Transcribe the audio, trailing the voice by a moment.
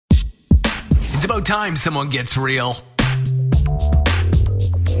It's about time someone gets real.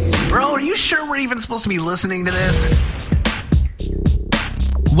 Bro, are you sure we're even supposed to be listening to this?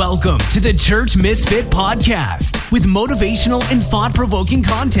 Welcome to the Church Misfit Podcast with motivational and thought-provoking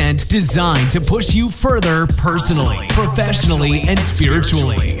content designed to push you further personally, professionally, and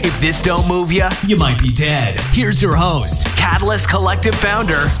spiritually. If this don't move you, you might be dead. Here's your host, Catalyst Collective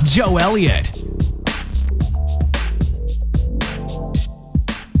founder, Joe Elliott.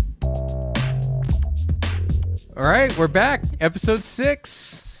 All right, we're back. Episode 6.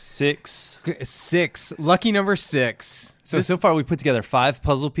 6. Lucky number 6. So far we put together 5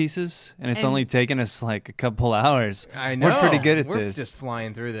 puzzle pieces, and it's only taken us like a couple hours. I know. We're pretty good at We're this. just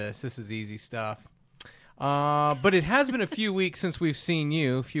flying through this. This is easy stuff. But it has been a few weeks since we've seen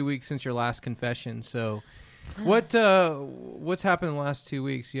you, a few weeks since your last confession. So what's happened in the last 2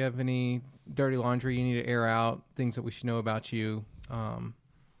 weeks? Do you have any dirty laundry you need to air out, things that we should know about you?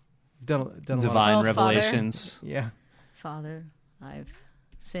 Done a Divine lot of, revelations. yeah. Father, I've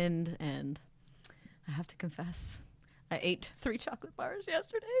sinned, and I have to confess, I ate 3 chocolate bars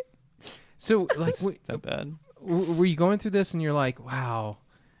yesterday. So, like, That bad. were you going through this and you're like, wow,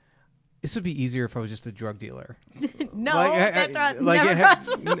 this would be easier if I was just a drug dealer? No, Like, that thought like, never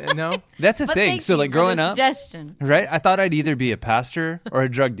crossed my mind. no? That's the But thing. thank So you like for growing the up, suggestion. right? I thought I'd either be a pastor or a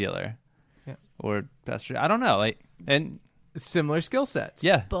drug dealer. Yeah. Or pastor. I don't know. And Similar skill sets.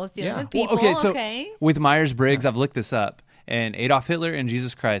 yeah. Both dealing Yeah. with people. Well, okay, so okay. with Myers-Briggs, I've looked this up, and Adolf Hitler and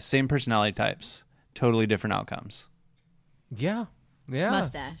Jesus Christ, same personality types, totally different outcomes. Yeah. Yeah.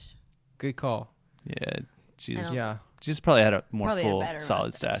 Mustache. Good call. Yeah, Jesus. don't- Yeah. Jesus probably had a more Probably had a full, better solid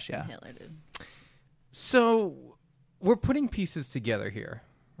mustache stash. than Yeah. Hitler did. So we're putting pieces together here,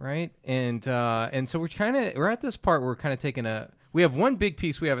 right? And so we're at this part where we're kind of taking we have one big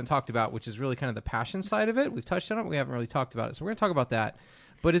piece we haven't talked about, which is really kind of the passion side of it. We've touched on it, we haven't really talked about it. So we're going to talk about that.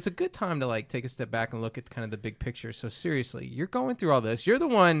 But it's a good time to like take a step back and look at kind of the big picture. So seriously, you're going through all this. You're the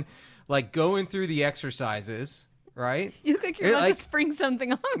one like going through the exercises, right? You look like you're You're about like- to spring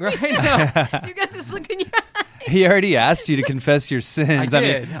something on me. Right? No. You got this look in your eye. He already asked you to confess your sins. I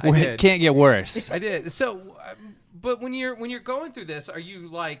mean, did. it can't get worse. I did. So, but when you're going through this, are you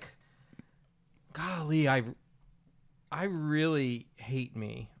like, golly, I really hate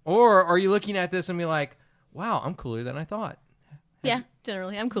me, or are you looking at this and be like, wow, I'm cooler than I thought? Yeah,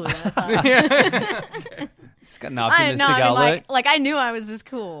 generally, I'm cooler than I thought. It's got an optimistic outlook. like I knew I was this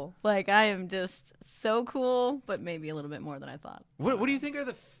cool. Like I am just so cool, but maybe a little bit more than I thought. What do you think are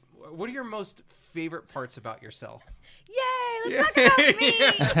what are your most favorite parts about yourself? Yay! Let's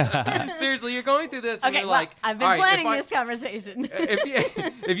talk about me. Seriously, you're going through this and Okay, you're well, like, I've been all right, planning if I- this conversation.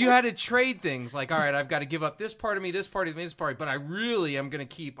 if you had to trade things, like, all right, I've got to give up this part of me, this part of me, this part, but I really am going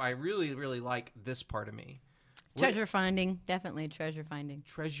to keep. I really, really like this part of me. Treasure finding, definitely treasure finding.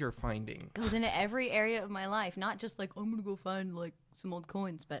 Treasure finding. Goes into every area of my life, not just like I'm gonna go find like some old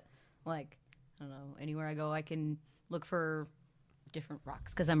coins, but like I don't know, anywhere I go, I can look for different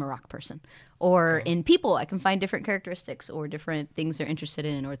rocks because I'm a rock person. Or in people, I can find different characteristics or different things they're interested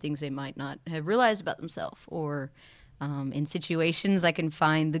in, or things they might not have realized about themselves. Or in situations, I can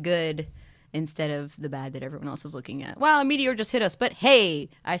find the good instead of the bad that everyone else is looking at. Wow, a meteor just hit us, but hey,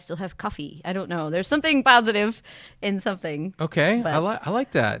 I still have coffee. I don't know. There's something positive in something. Okay, But- I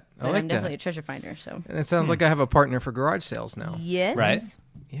like that. I But like I'm definitely that. a treasure finder, so. And it sounds like I have a partner for garage sales now. Yes. Right?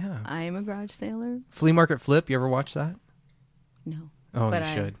 Yeah. I am a garage sailor. Flea Market Flip. You ever watch that? No. Oh, But you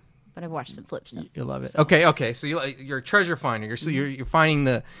I- should. But I've watched some flip stuff. You love it. So- Okay. So you're a treasure finder. You're finding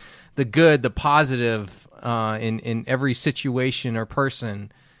the good, the positive in every situation or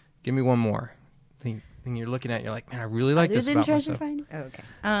person. Give me one more thing you're looking at. You're like, man, I really like Other this than about treasure myself. finder? Oh, okay.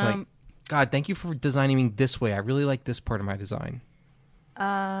 It's like, God, thank you for designing me this way. I really like this part of my design.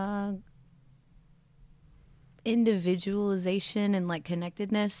 Individualization and like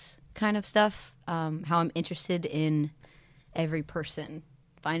connectedness kind of stuff. How I'm interested in every person,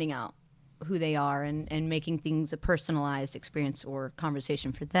 finding out who they are and making things a personalized experience or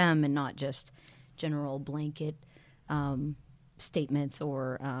conversation for them and not just general blanket statements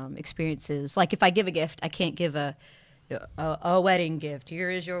or experiences. Like if I give a gift, I can't give a wedding gift. Here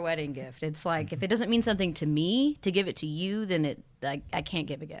is your wedding gift. It's like if it doesn't mean something to me to give it to you, then I can't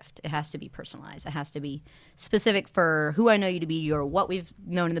give a gift. It has to be personalized. It has to be specific for who I know you to be or what we've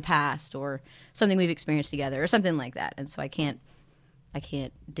known in the past or something we've experienced together or something like that. And so I can't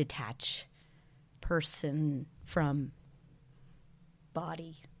detach person from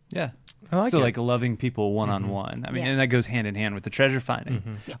body. Yeah. I like so it. like loving people one-on-one. I mean, Yeah. and that goes hand in hand with the treasure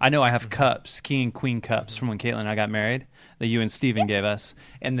finding. I know I have cups, king and queen cups from when Caitlin and I got married that you and Steven gave us.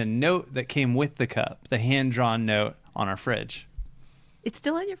 And the note that came with the cup, the hand-drawn note on our fridge. It's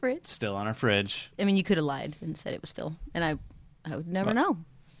still in your fridge. Still on our fridge. I mean, you could have lied and said it was still, and I would never know.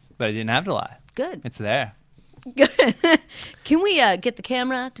 But I didn't have to lie. Good. It's there. Good. Can we get the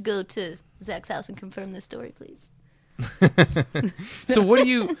camera to go to Zach's house and confirm this story, please? So what do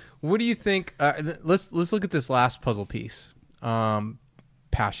you think? Let's look at this last puzzle piece.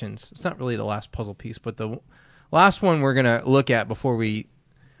 Passions. It's not really the last puzzle piece, but the last one we're gonna look at before we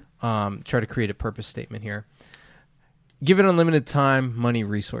try to create a purpose statement here. Given unlimited time, money,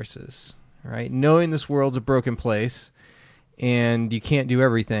 resources. Right? Knowing this world's a broken place, and you can't do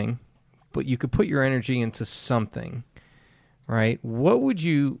everything, but you could put your energy into something. Right?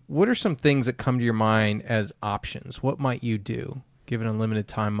 What are some things that come to your mind as options? What might you do given unlimited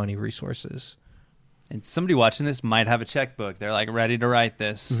time, money, resources? And somebody watching this might have a checkbook. They're like ready to write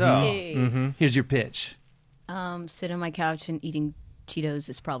this. So here's your pitch. Sit on my couch and eating Cheetos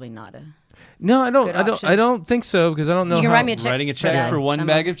is probably not a. No, I don't. Good I don't. option. I don't think so because I don't know. You can how, write me a check. Writing a check that. for one I'm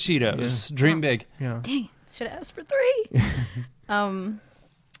bag a- of Cheetos. Dream big. Yeah. Dang, should have asked for 3.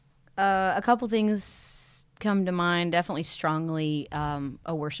 A couple things come to mind. Definitely strongly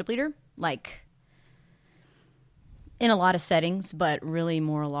a worship leader, like in a lot of settings, but really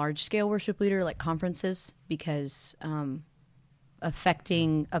more large scale worship leader, like conferences, because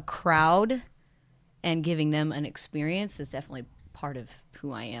affecting a crowd and giving them an experience is definitely part of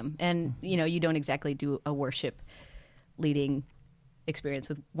who I am. And you don't exactly do a worship leading experience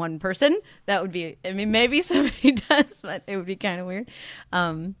with one person. That would be, I mean, maybe somebody does, but it would be kind of weird.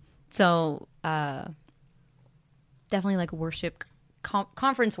 So definitely like a worship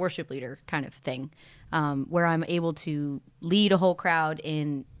conference worship leader kind of thing, where I'm able to lead a whole crowd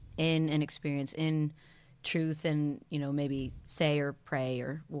in an experience, in truth, and maybe say or pray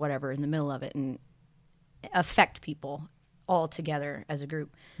or whatever in the middle of it, and affect people all together as a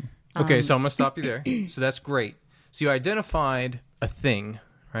group. Okay, so I'm gonna stop you there. So that's great. So you identified a thing,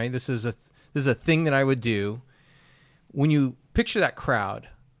 right? This is a thing that I would do. When you picture that crowd,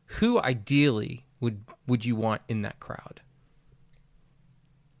 who ideally would you want in that crowd?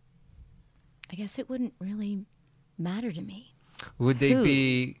 I guess it wouldn't really matter to me. Would they Who?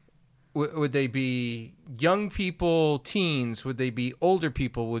 be? Would they be young people, teens? Would they be older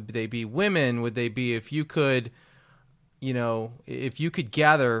people? Would they be women? Would they be if you could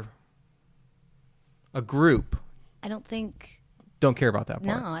gather a group? I don't think. Don't care about that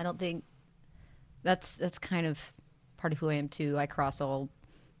part. No, I don't think. That's kind of part of who I am too. I cross all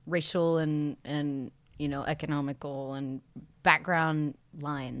racial and economical and background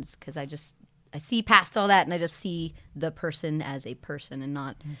lines because I see past all that and I just see the person as a person and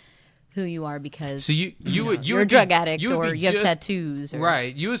not who you are because So you're a drug addict or you have tattoos. Or,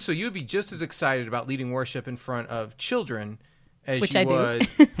 right. You would be just as excited about leading worship in front of children as Which you I do.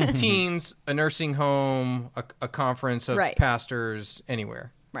 would teens, a nursing home, a conference of Right. pastors,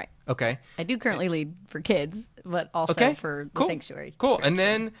 anywhere. Right. Okay. I do currently lead for kids, but also Okay. for the Cool. sanctuary. Cool. church. And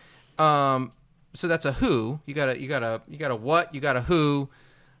then, so that's a who. You got a what. You got a who,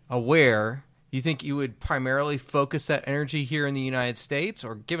 a where. You think you would primarily focus that energy here in the United States,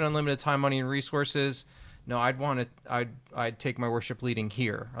 or given unlimited time, money, and resources? No, I'd take my worship leading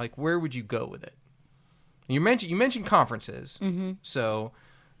here. Like, where would you go with it? You mentioned conferences, so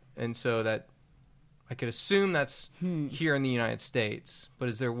that I could assume that's here in the United States. But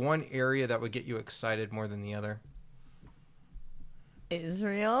is there one area that would get you excited more than the other?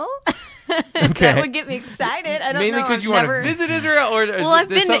 Israel. Okay. That would get me excited. I don't Mainly know. because I've you want never- to visit Israel, or Well, I've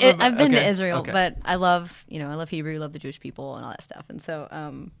been okay. to Israel, Okay. but I love Hebrew, love the Jewish people and all that stuff, and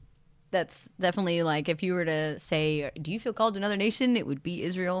so that's definitely like if you were to say, do you feel called to another nation? It would be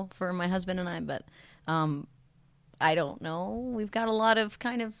Israel for my husband and I, but I don't know. We've got a lot of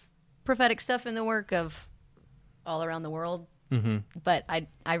kind of prophetic stuff in the work of all around the world, but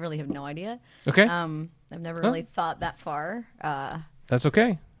I really have no idea. Okay. I've never really thought that far. That's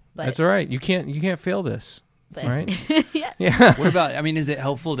okay. But- That's all right. You can't fail this. But Right? yes. Yeah. What about, I mean, is it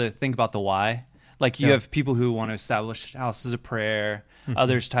helpful to think about the why? Like you have people who want to establish houses of prayer,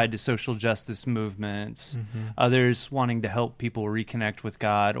 others tied to social justice movements, others wanting to help people reconnect with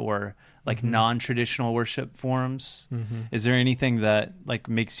God, or like non-traditional worship forms. Is there anything that like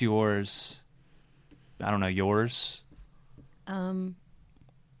makes yours, I don't know, yours?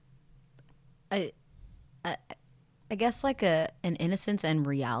 I guess like an innocence and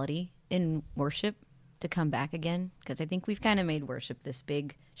reality in worship to come back again, because I think we've kind of made worship this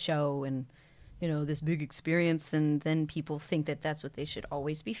big show and this big experience, and then people think that that's what they should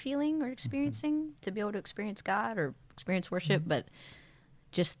always be feeling or experiencing to be able to experience God or experience worship. But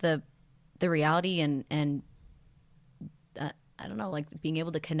just the reality and I don't know, like being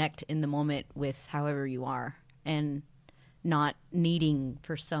able to connect in the moment with however you are, and not needing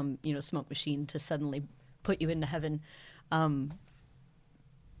for some, smoke machine to suddenly put you into heaven.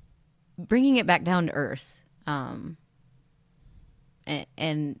 Bringing it back down to earth, and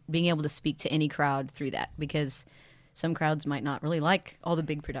being able to speak to any crowd through that, because some crowds might not really like all the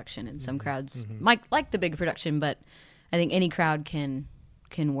big production, and some crowds might like the big production, but I think any crowd can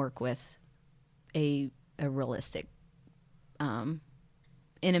work with a realistic,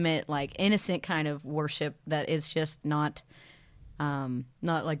 intimate, like innocent kind of worship that is just not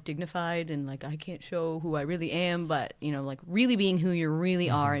like dignified and like I can't show who I really am, but like really being who you really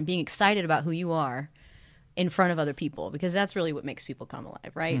are and being excited about who you are in front of other people, because that's really what makes people come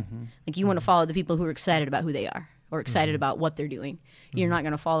alive, right? Like you want to follow the people who are excited about who they are or excited about what they're doing. You're not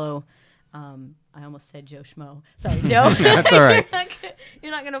going to follow I almost said Joe Schmo. Sorry, Joe. That's all right.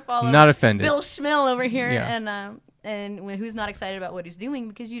 You're not going to follow Not offended. Bill Schmill over here Yeah. and who's not excited about what he's doing,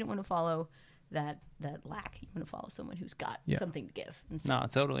 because you don't want to follow that lack. You want to follow someone who's got something to give. And so, No,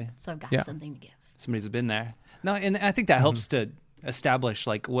 totally. so I've got something to give. Somebody's been there. No, and I think that helps to establish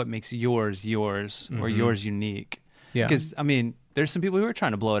like what makes yours or yours unique. Yeah. Because I mean, there's some people who are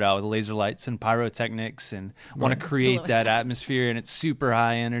trying to blow it out with laser lights and pyrotechnics and want to create Blow it that atmosphere, and it's super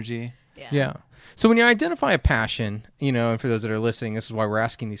high energy. Yeah. So when you identify a passion, and for those that are listening, this is why we're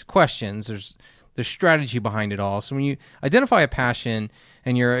asking these questions. There's strategy behind it all. So when you identify a passion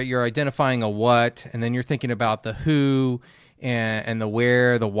and you're identifying a what, and then you're thinking about the who and the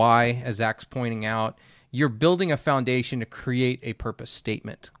where, the why, as Zach's pointing out, you're building a foundation to create a purpose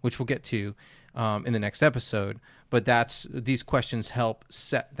statement, which we'll get to in the next episode. But these questions help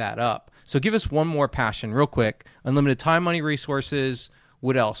set that up. So give us one more passion real quick. Unlimited time, money, resources.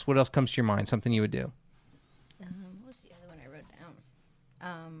 What else? What else comes to your mind? Something you would do? What was the other one I wrote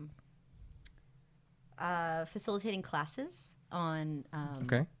down? Facilitating classes on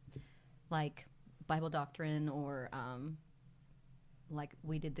Okay. like Bible doctrine, or like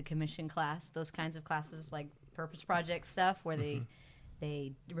we did the commission class, those kinds of classes, like purpose project stuff, where they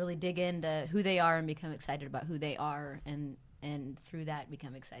really dig into who they are and become excited about who they are, and through that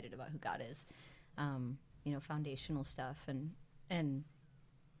become excited about who God is. Foundational stuff and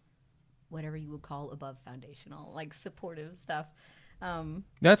whatever you would call above foundational, like supportive stuff.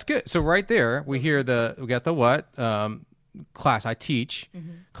 That's good. So right there, we got the what, class. I teach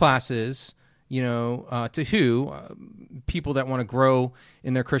classes, to who, people that want to grow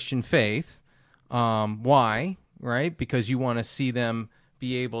in their Christian faith. Why? Right? Because you want to see them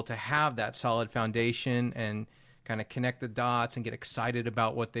be able to have that solid foundation and kind of connect the dots and get excited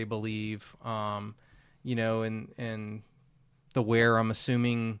about what they believe. And the where, I'm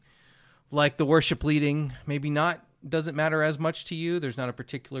assuming, like the worship leading, maybe doesn't matter as much to you. There's not a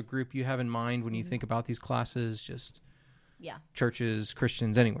particular group you have in mind when you think about these classes, just churches,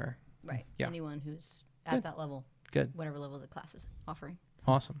 Christians, anywhere. Right. Yeah. Anyone who's at that level. Good. Whatever level the class is offering.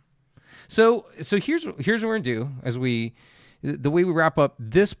 Awesome. So here's what we're going to do the way we wrap up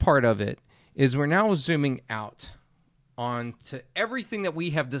this part of it is we're now zooming out onto everything that we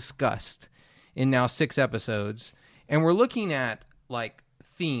have discussed in now 6 episodes, and we're looking at like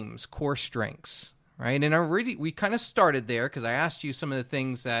themes, core strengths, right? And we kind of started there because I asked you some of the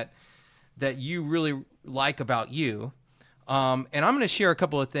things that you really like about you. And I'm going to share a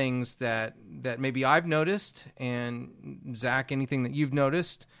couple of things that maybe I've noticed, and Zach, anything that you've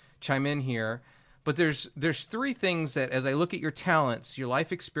noticed, chime in here. But there's 3 things that, as I look at your talents, your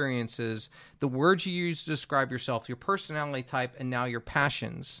life experiences, the words you use to describe yourself, your personality type, and now your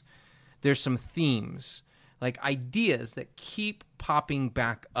passions, there's some themes, like ideas that keep popping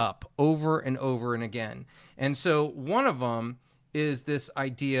back up over and over and again. And so one of them is this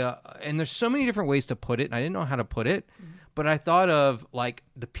idea, and there's so many different ways to put it, and I didn't know how to put it, but I thought of like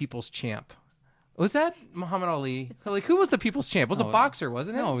the people's champ. Was that Muhammad Ali? Like, who was the people's champ? It was a boxer,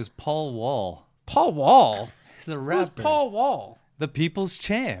 wasn't it? No, it was Paul Wall. Paul Wall? He's a Who rapper. was Paul Wall? The people's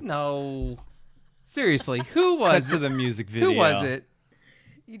champ. No. Seriously, who was To it? the music video. Who was it?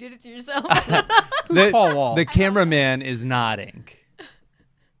 You did it to yourself. Who's Paul Wall? The cameraman is nodding.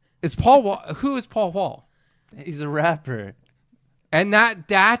 Is Paul Wall? Who is Paul Wall? He's a rapper. And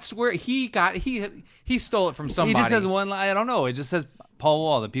that's where he got he stole it from somebody. He just has one line. I don't know. It just says Paul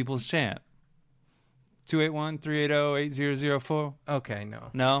Wall, the people's champ. 281-380-8004. Okay, no.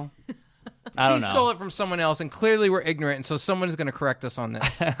 No? I don't He know. stole it from someone else, and clearly we're ignorant, and so someone is going to correct us on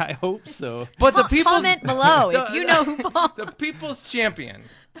this. I hope so. But the people's Comment below if you know who Paul. the people's champion.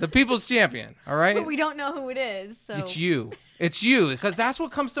 The people's champion, all right? But we don't know who it is. So It's you. It's you, because that's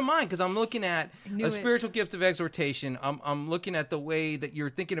what comes to mind, because I'm looking at knew a it. spiritual gift of exhortation. I'm looking at the way that you're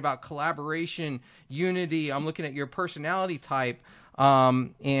thinking about collaboration, unity. I'm looking at your personality type.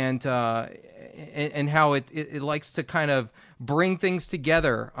 and how it likes to kind of bring things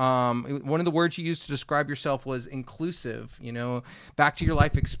together. One of the words you used to describe yourself was inclusive. Back to your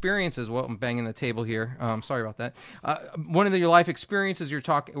life experiences. Well, I'm banging the table here. Sorry about that. One of your life experiences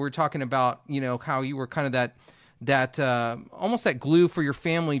we're talking about, how you were kind of that almost that glue for your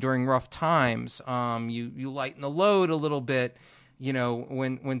family during rough times. You lighten the load a little bit,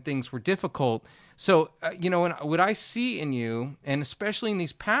 when things were difficult. So, what I see in you, and especially in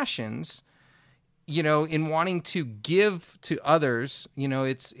these passions, in wanting to give to others,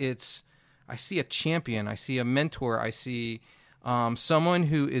 I see a champion, I see a mentor, I see someone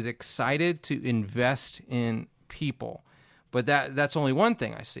who is excited to invest in people. But that's only one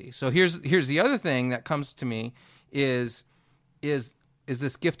thing I see. So here's the other thing that comes to me is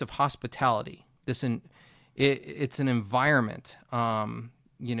this gift of hospitality. It's an environment.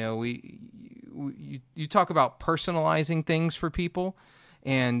 You talk about personalizing things for people,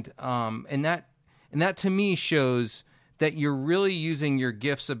 and that to me shows that you're really using your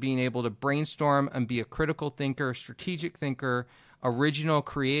gifts of being able to brainstorm and be a critical thinker, strategic thinker, original,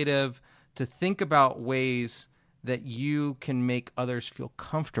 creative, to think about ways that you can make others feel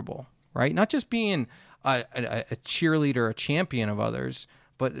comfortable, right? Not just being a cheerleader, a champion of others,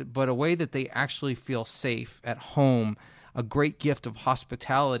 but a way that they actually feel safe at home, a great gift of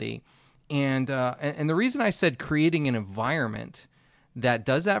hospitality. And the reason I said creating an environment that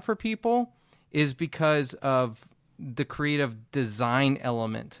does that for people is because of the creative design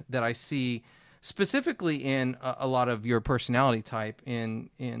element that I see specifically in a lot of your personality type in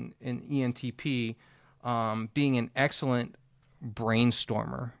ENTP, being an excellent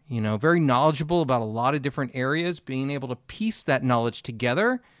brainstormer, very knowledgeable about a lot of different areas, being able to piece that knowledge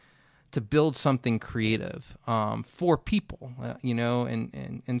together to build something creative for people,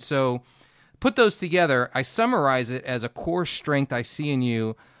 and so put those together. I summarize it as a core strength I see in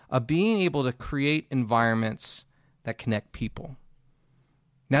you of being able to create environments that connect people.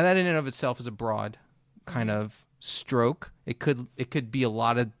 Now, that in and of itself is a broad kind of stroke. It could be a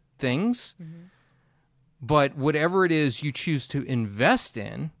lot of things, but whatever it is you choose to invest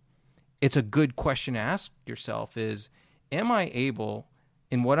in, it's a good question to ask yourself is, am I able,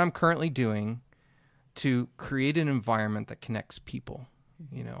 in what I'm currently doing, to create an environment that connects people?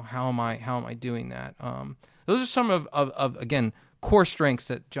 How am I doing that? Those are some of again, core strengths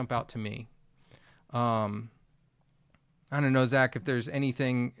that jump out to me. I don't know, Zach, if there's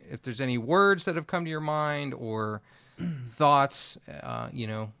any words that have come to your mind or thoughts,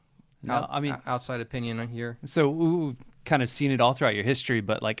 outside opinion here. So we've kind of seen it all throughout your history,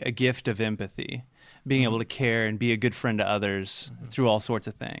 but like a gift of empathy, being able to care and be a good friend to others through all sorts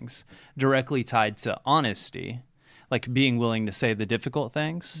of things, directly tied to honesty, like being willing to say the difficult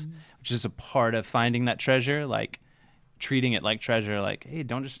things, which is a part of finding that treasure, like treating it like treasure, like, hey,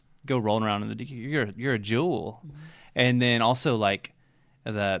 don't just go rolling around in you're a jewel. And then also like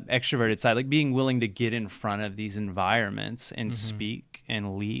the extroverted side, like being willing to get in front of these environments and speak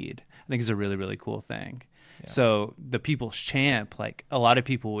and lead, I think is a really, really cool thing. Yeah. So the people's champ, like a lot of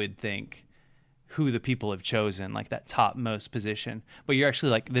people would think who the people have chosen, like that topmost position, but you're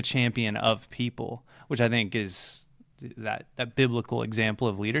actually like the champion of people, which I think is that biblical example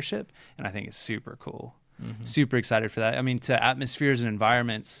of leadership. And I think it's super cool. Super excited for that. I mean, to atmospheres and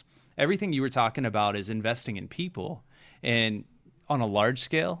environments, everything you were talking about is investing in people and on a large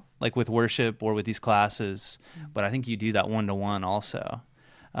scale, like with worship or with these classes. But I think you do that one-to-one also,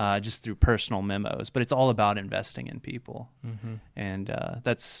 just through personal memos. But it's all about investing in people. And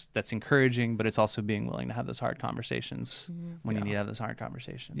that's encouraging, but it's also being willing to have those hard conversations when you need to have those hard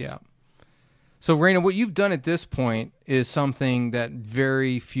conversations. Yeah. So, Raina, what you've done at this point is something that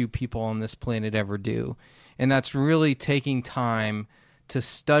very few people on this planet ever do. And that's really taking time to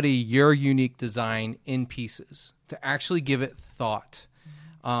study your unique design in pieces, to actually give it thought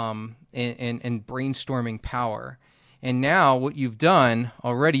and brainstorming power. And now what you've done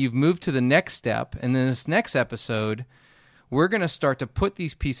already, you've moved to the next step. And in this next episode, we're going to start to put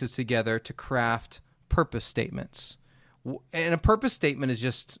these pieces together to craft purpose statements. And a purpose statement is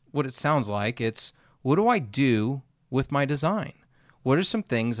just what it sounds like. It's, what do I do with my design? What are some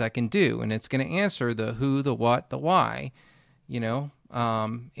things I can do? And it's going to answer the who, the what, the why, and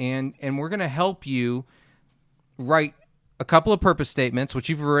we're going to help you write a couple of purpose statements, which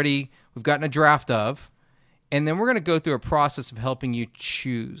we've gotten a draft of. And then we're going to go through a process of helping you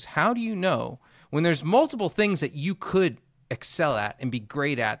choose. How do you know when there's multiple things that you could excel at and be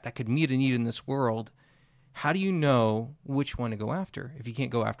great at that could meet a need in this world? How do you know which one to go after if you can't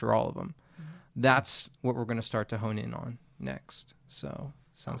go after all of them? That's what we're going to start to hone in on next. So,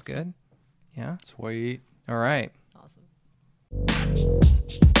 sounds good? Yeah? Sweet. All right.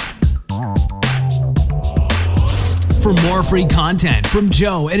 For more free content from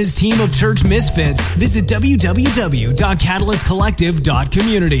Joe and his team of church misfits, visit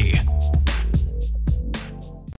www.catalystcollective.community.